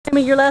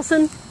Me your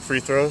lesson?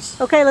 Free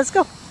throws. Okay, let's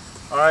go.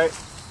 All right.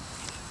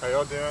 How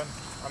y'all doing?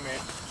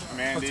 I'm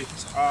Andy.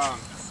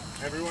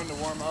 Everyone to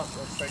warm up.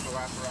 Let's take a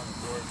lap around the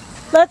court.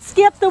 Let's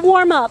skip the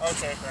warm up.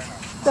 Okay, fair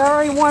enough. They're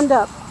already warmed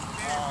up.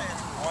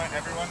 I want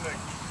everyone to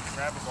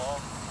grab the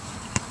ball.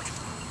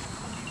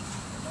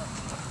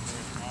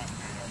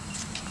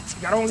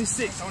 You got only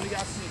 6. Only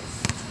got 6.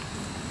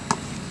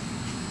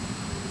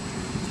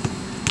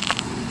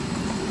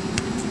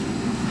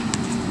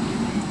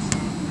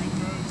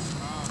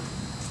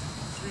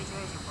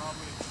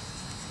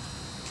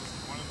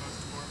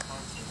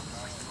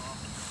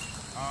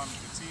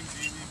 It seems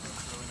easy, but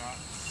it's really not.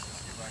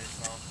 Just you're by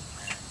yourself.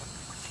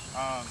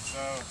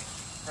 So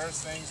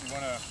first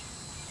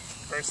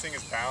thing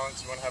is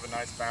balance. You want to have a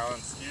nice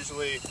balance.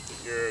 Usually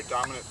your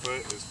dominant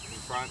foot is in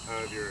front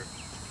of your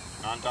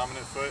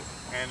non-dominant foot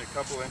and a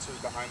couple inches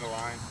behind the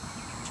line.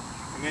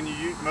 And then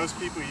most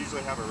people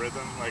usually have a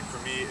rhythm. Like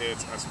for me,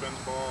 it's I spin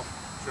the ball,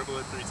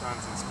 dribble it 3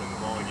 times, and spin the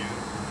ball again.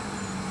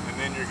 And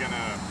then you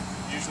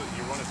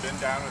want to bend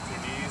down with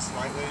your knees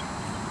slightly,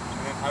 and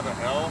then have an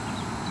L,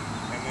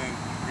 and then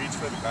reach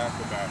for the back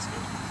of the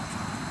basket.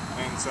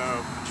 And so,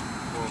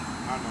 well,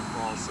 not enough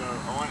balls. So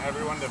I want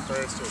everyone to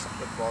first just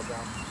put the ball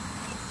down.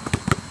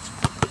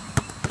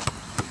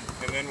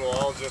 And then we'll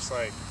all just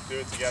like do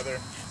it together.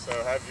 So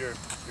have your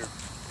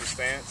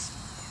stance,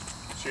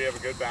 make sure you have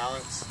a good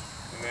balance,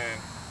 and then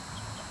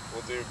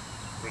we'll do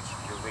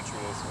your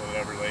rituals or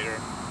whatever later.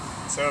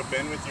 So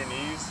bend with your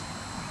knees,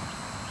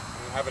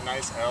 and have a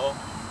nice L.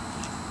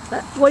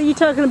 What are you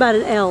talking about,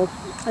 an L?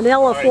 An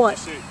L of what?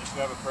 You should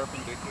have a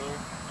perpendicular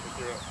with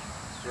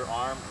your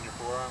arm and your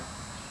forearm.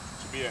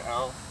 It should be an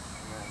L.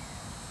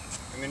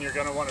 And then you're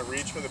going to want to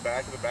reach for the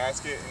back of the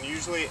basket and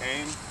usually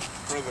aim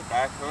for the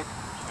back hook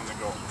and the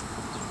goal.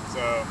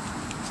 So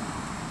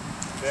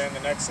then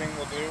the next thing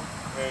we'll do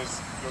is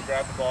you'll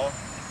grab the ball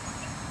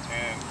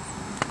and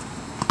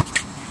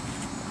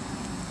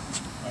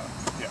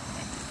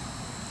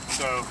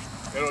so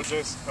it'll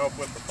just help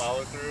with the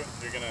follow through.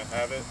 You're going to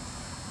have it.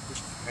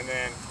 And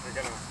then you're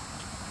going to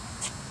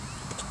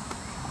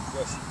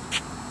just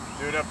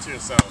do it up to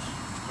yourself.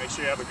 Make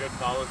sure you have a good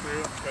follow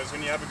through, because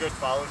when you have a good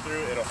follow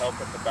through, it'll help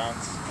with the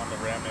bounce on the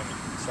rim and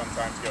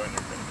sometimes go in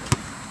your favor.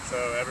 So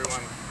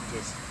everyone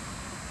just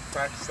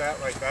practice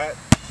that like that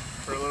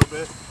for a little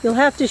bit. You'll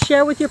have to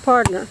share with your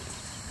partner.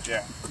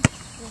 Yeah.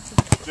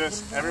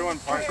 Just everyone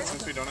partner,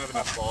 since we don't have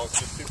enough balls,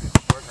 just 2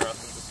 people partner up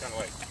and just kind of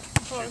like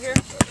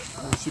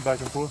shoot back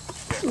and forth.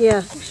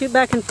 Yeah, shoot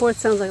back and forth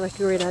sounds like a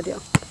great idea.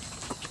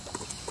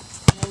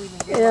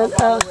 And,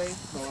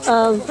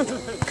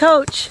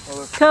 Coach,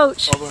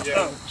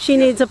 she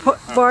needs a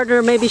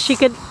partner. Maybe she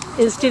could,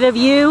 instead of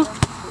you,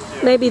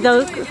 maybe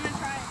those.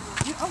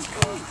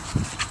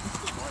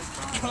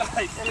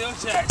 Like Phil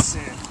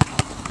Jackson.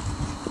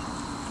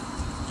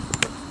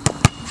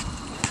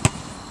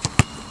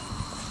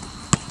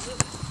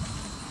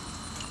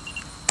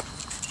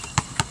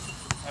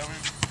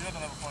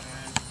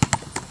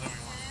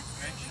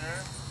 Make sure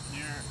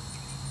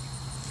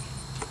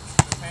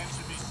this hand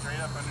should be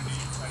straight up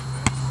underneath like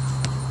this.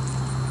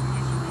 You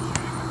should be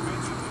shooting with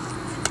fingers.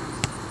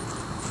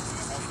 It's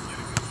going to help you get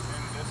a good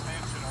spin. This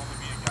hand should only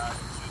be a guide.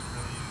 You should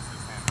really use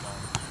this hand at all.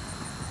 So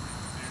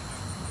you're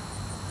just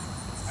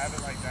have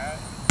it like that,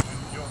 and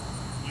you'll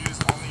use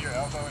only your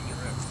elbow and your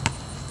wrist.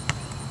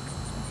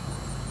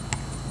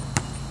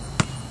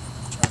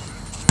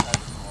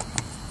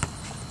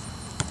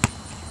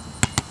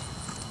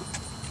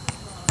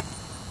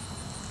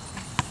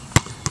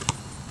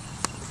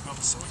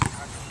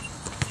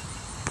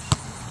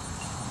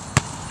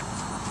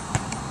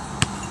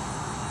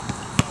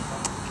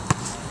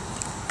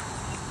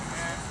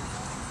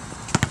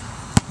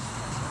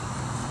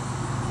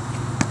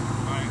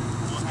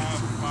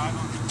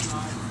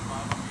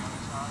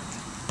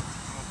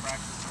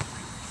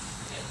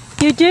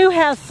 You do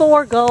have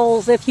 4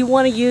 goals. If you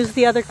want to use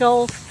the other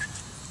goals,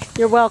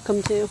 you're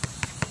welcome to. Yeah,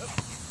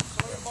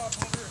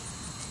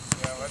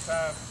 let's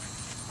have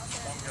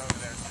one go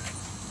there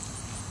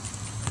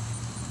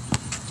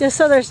too. Just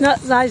so there's not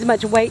as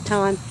much wait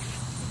time.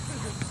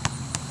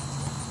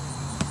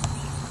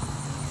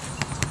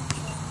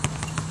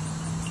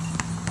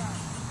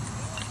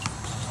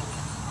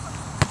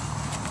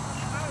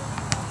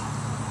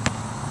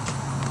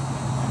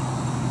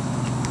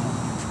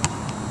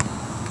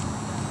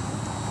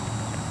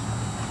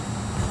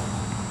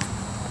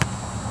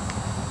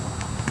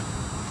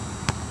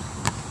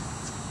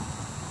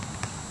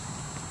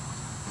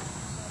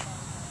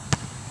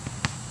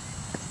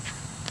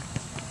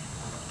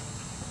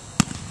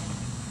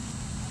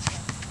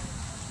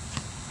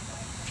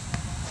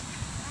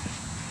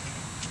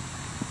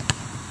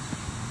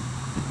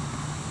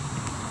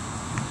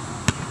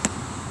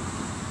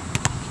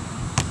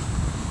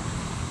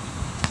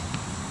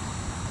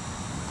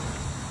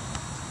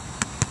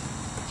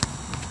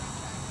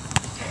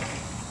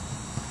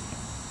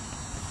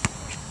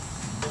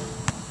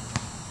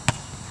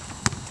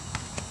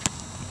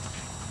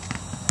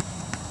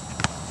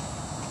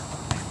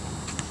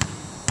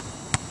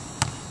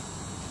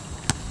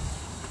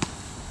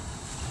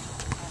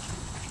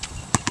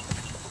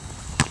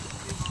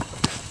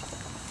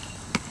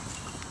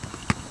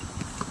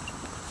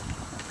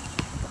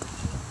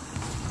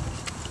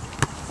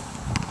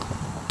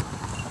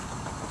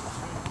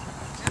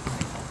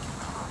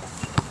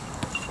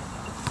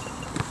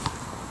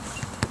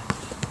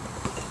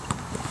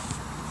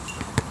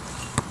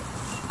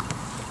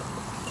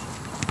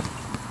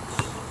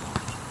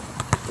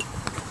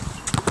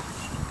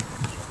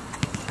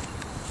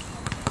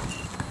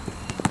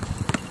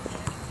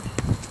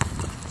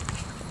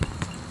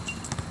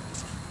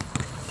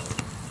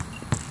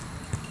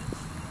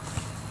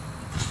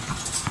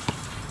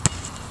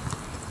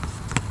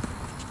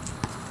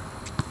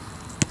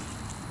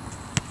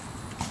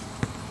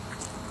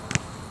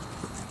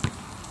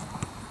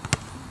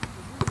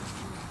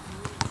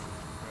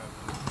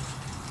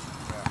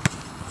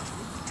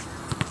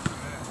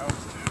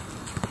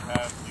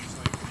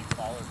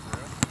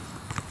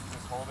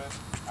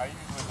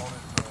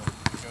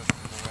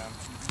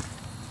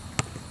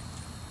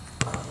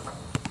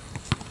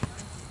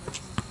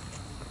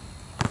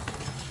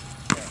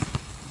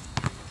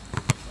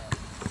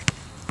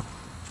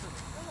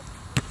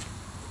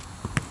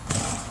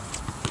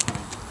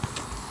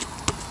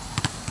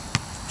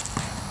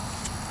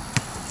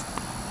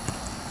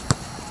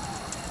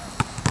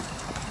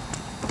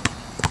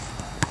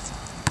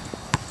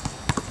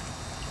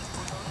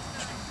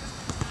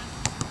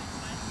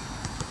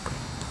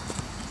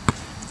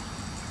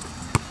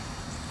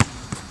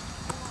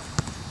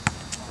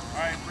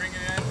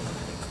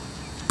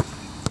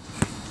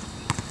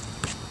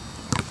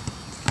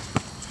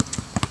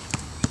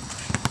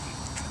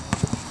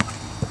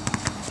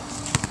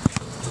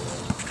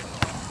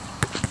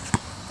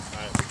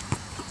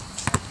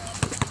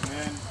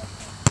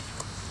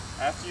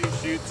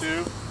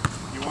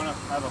 you want to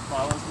have a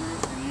follow through,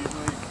 and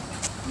usually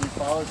when you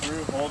follow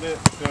through, hold it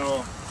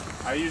till,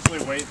 I usually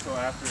wait till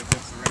after it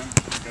hits the rim,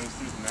 it goes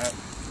through the net.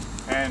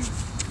 And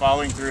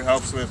following through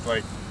helps with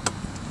like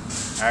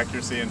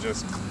accuracy and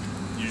just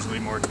usually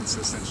more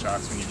consistent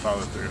shots when you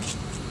follow through.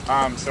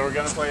 So we're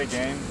gonna play a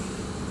game.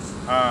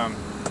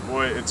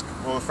 Well,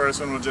 the first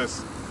one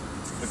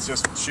it's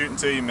just shoot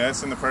until you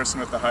miss, and the person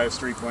with the highest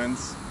streak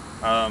wins.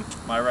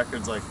 My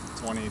record's like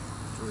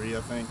 23,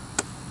 I think.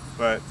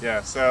 But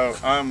yeah, so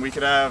we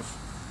could have,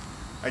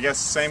 I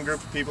guess, the same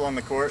group of people on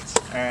the courts,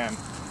 and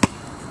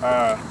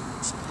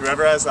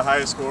whoever has the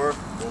highest score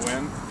will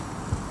win.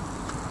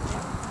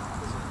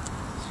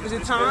 Is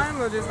it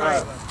time or just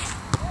like?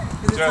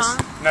 Is it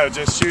time? No,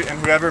 just shoot, and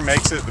whoever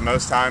makes it the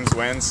most times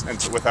wins, and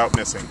without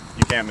missing.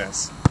 You can't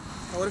miss.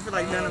 What if it's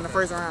like done in the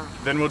first round?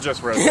 Then we'll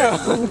just rotate.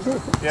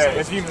 Yeah,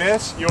 if you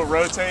miss, you'll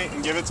rotate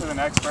and give it to the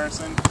next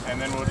person,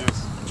 and then we'll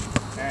just,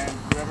 and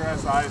whoever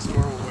has the highest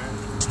score will win.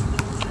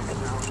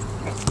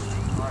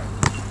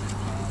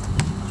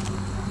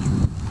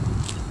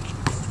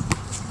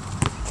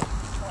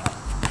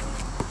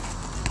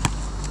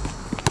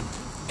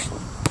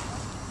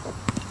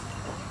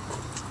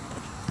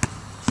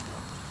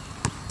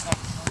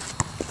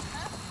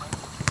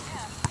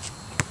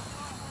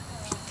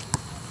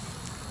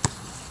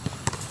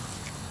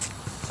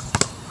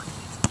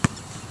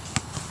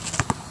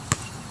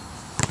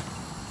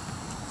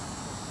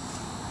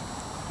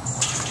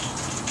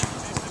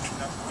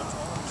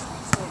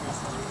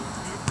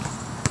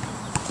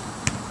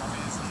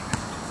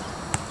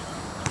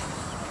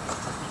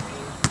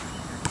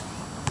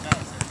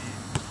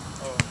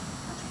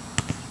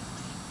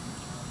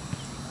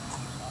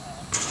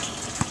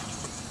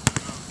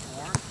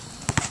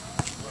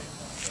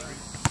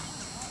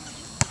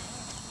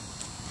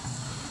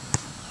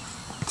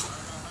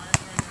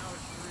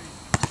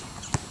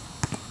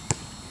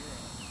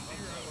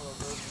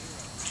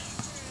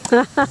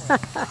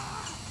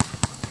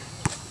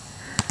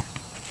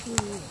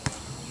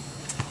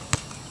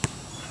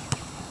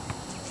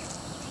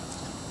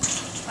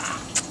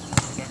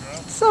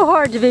 So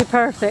hard to be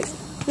perfect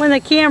when the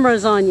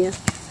camera's on you,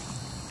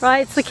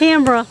 right? It's the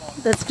camera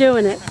that's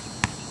doing it.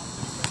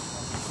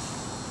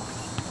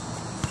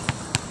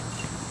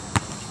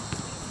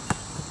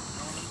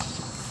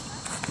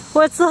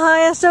 What's the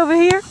highest over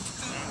here?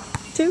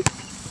 2?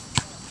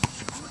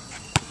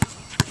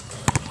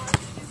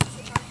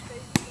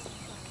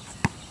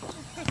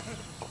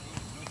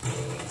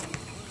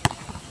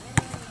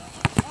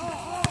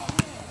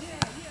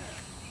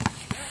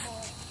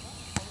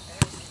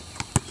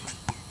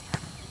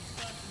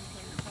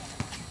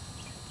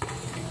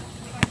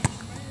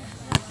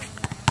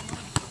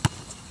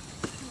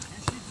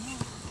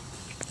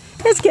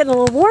 It's getting a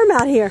little warm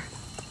out here.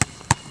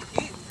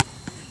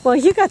 Well,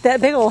 you got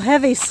that big old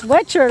heavy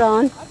sweatshirt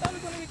on. I thought it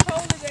was going to be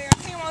cold today. I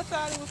came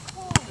outside, it was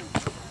cold.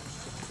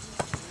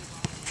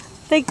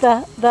 I think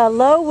the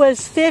low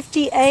was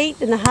 58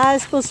 and the high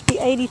is supposed to be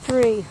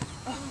 83.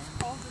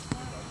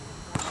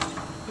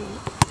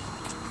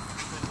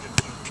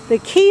 The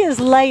key is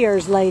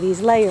layers, ladies,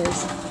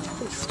 layers.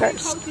 Start.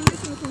 Coach, you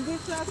missing some good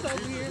shots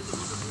over here.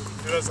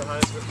 Who has the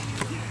highest score?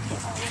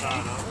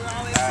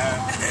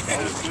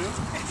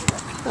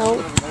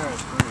 Oh.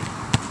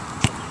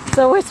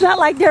 So it's not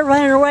like they're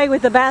running away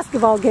with the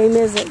basketball game,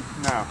 is it?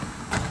 No.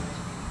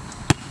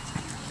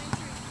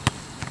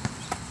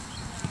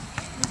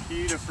 The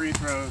key to free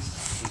throws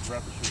is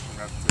repetition,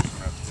 repetition,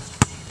 repetition.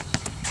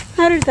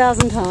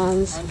 100,000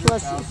 times.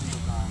 100,000 times.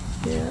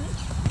 Yeah.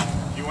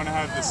 You want to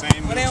have the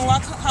same. Well, then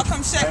how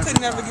come Shaq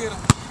could never get them?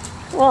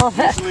 Well,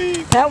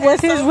 that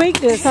was his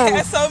weakness, huh? He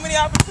had so many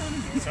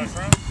opportunities.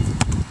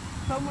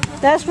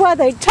 That's why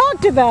they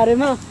talked about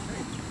him, huh?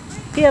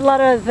 He had a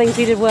lot of other things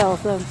he did well,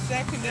 so.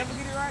 Shaq could never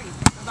get it right.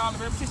 With all the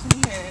repetition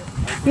he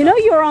had. You know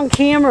you're on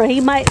camera.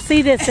 He might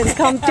see this and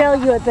come tell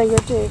you a thing or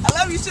two. I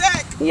love you,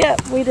 Shaq.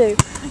 Yep, we do.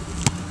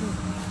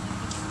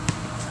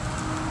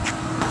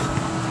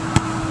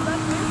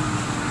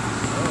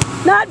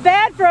 Not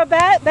bad for a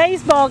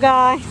baseball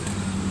guy.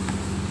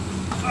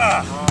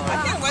 I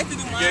can't wait to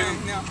do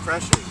mine now.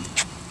 Pressure.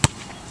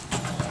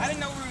 I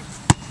didn't know we were...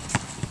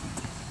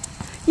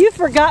 You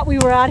forgot we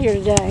were out here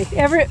today.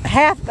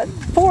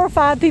 4 or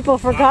 5 people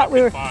forgot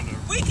we were. I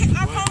promise we came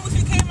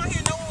out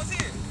here, no one was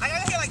here. I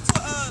got here like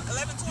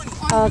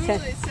 11:20. Okay.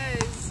 It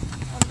says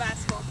on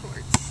basketball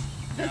courts.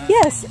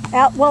 Yes.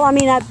 Well, I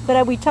mean,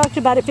 we talked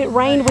about if it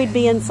rained, we'd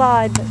be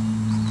inside. But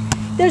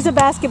there's a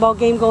basketball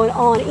game going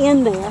on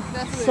in there,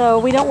 so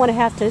we don't want to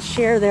have to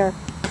share their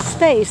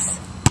space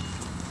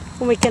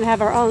when we can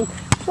have our own.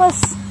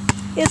 Plus,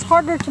 it's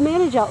harder to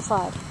manage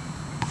outside.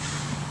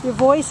 Your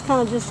voice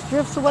kind of just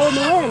drifts away in the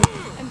wind.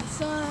 And the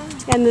sun.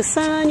 And the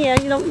sun, yeah,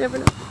 you don't never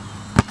know.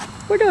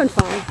 We're doing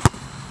fine.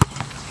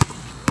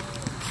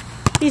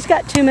 He's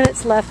got 2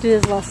 minutes left in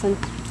his lesson.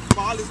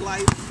 Ball is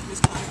life. It's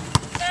Connie.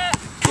 Yeah.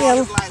 Ball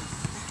is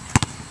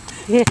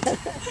life. Yeah,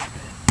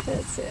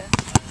 that's it.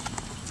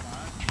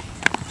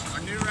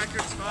 Our new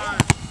record's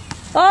 5.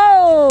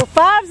 Oh,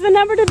 5's the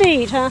number to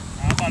beat, huh?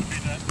 I'm about to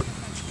beat that.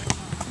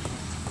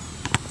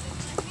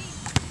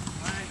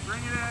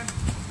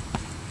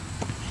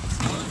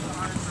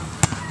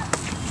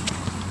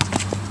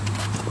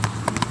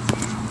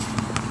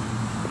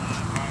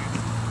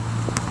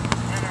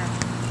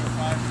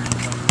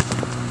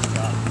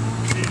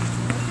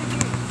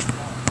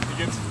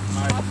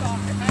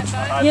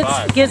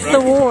 Gets the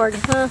award,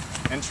 huh?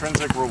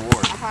 Intrinsic reward.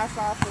 A high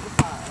five for the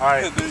five.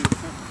 Alright,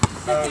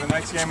 so the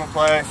next game we'll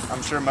play,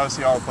 I'm sure most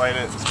of y'all have played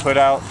it, is put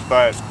out,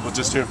 but we'll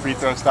just do a free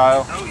throw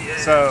style. Oh yeah.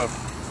 So,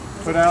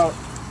 put out,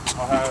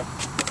 I'll have,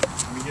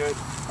 let me get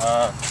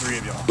 3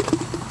 of y'all.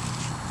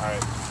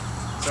 Alright,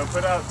 so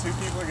put out, 2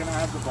 people are going to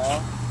have the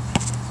ball,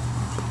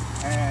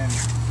 and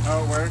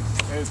how it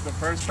works is the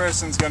first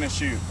person's going to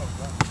shoot,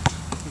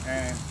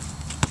 and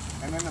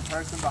then the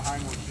person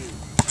behind will shoot.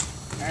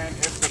 And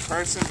if the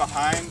person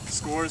behind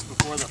scores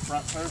before the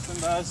front person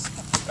does,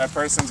 that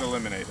person's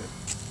eliminated.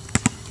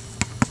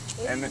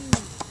 And then,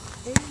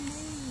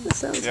 That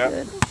sounds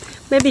good.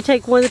 Maybe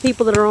take one of the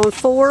people that are on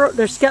 4.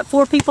 There's got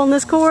 4 people on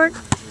this court.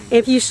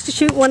 If you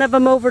shoot one of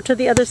them over to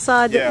the other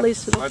side, yeah, at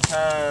least it'll... let's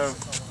have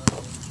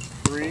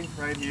 3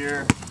 right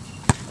here.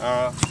 3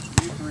 right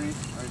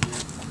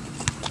here.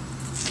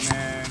 And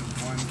then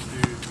 1, 2,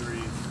 3,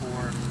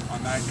 4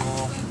 on that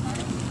goal.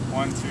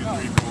 1, 2, 3, 4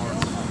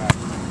 on that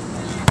goal.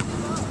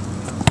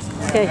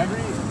 Okay.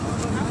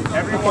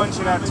 Everyone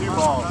should have 2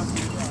 balls.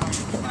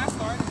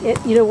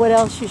 You know what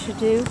else you should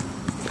do?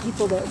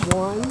 People that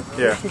won,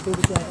 Yeah. they should be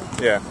together.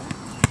 Yeah.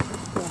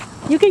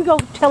 You can go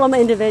tell them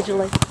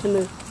individually to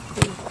move.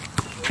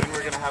 Then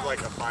we're going to have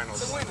like a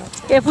finals.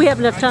 If we have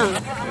enough time.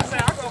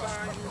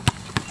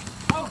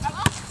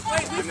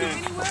 And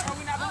then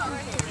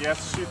you have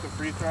to shoot the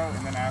free throw,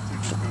 and then after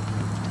just go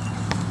through.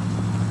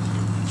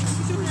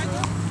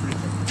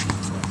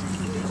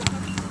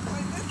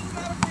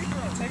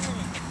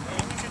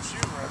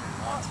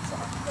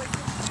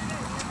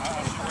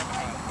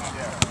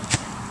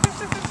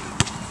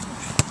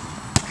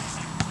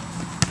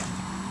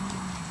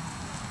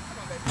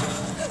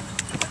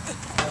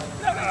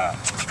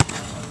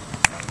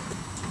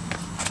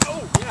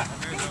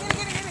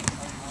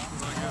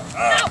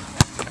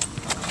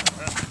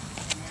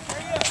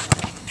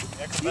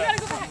 You gotta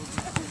go back.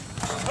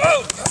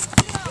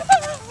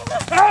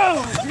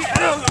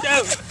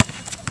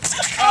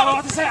 I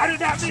want to say I did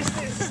not miss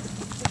this.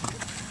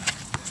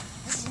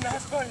 This is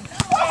not funny.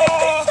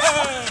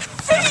 Oh!